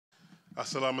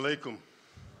Assalamu alaikum.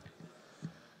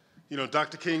 You know,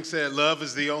 Dr. King said, love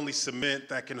is the only cement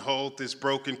that can hold this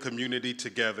broken community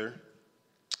together.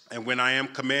 And when I am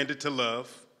commanded to love,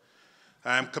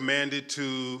 I am commanded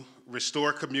to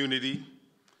restore community,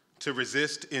 to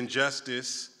resist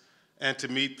injustice, and to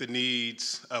meet the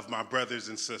needs of my brothers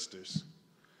and sisters.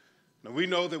 Now, we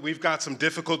know that we've got some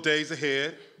difficult days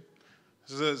ahead.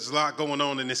 There's a lot going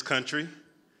on in this country,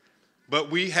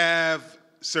 but we have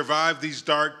survived these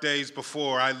dark days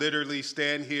before. I literally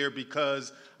stand here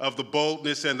because of the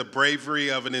boldness and the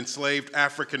bravery of an enslaved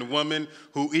African woman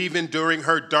who, even during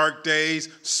her dark days,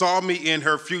 saw me in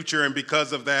her future, and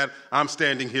because of that, I'm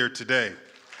standing here today.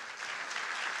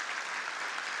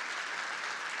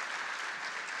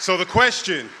 So the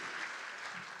question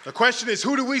is,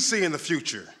 who do we see in the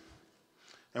future?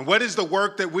 And what is the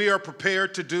work that we are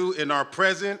prepared to do in our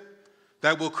present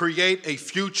that will create a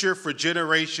future for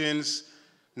generations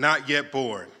not yet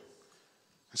born?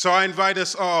 So I invite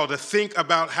us all to think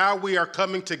about how we are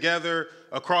coming together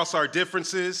across our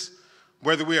differences,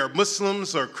 whether we are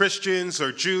Muslims or Christians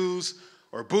or Jews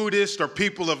or Buddhists or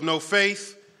people of no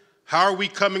faith. How are we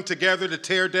coming together to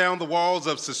tear down the walls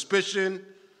of suspicion,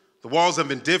 the walls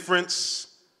of indifference,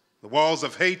 the walls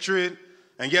of hatred?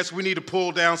 And yes, we need to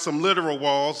pull down some literal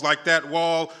walls, like that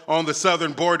wall on the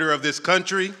southern border of this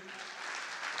country.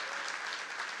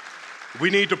 We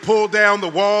need to pull down the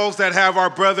walls that have our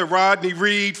brother Rodney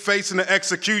Reed facing the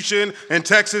execution in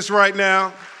Texas right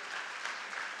now.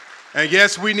 And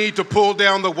yes, we need to pull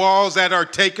down the walls that are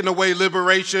taking away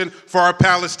liberation for our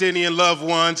Palestinian loved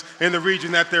ones in the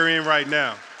region that they're in right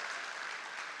now.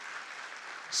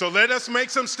 So let us make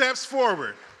some steps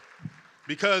forward,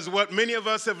 because what many of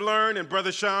us have learned, and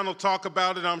Brother Sean will talk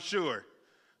about it, I'm sure,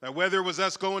 that whether it was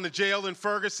us going to jail in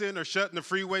Ferguson or shutting the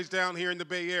freeways down here in the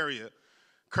Bay Area,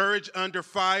 courage under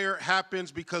fire happens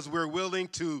because we're willing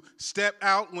to step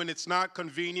out when it's not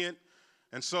convenient.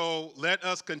 And so let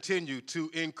us continue to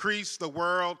increase the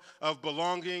world of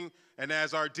belonging, and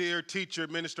as our dear teacher,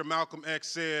 Minister Malcolm X,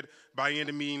 said, by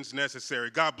any means necessary.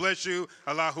 God bless you.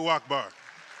 Allahu Akbar.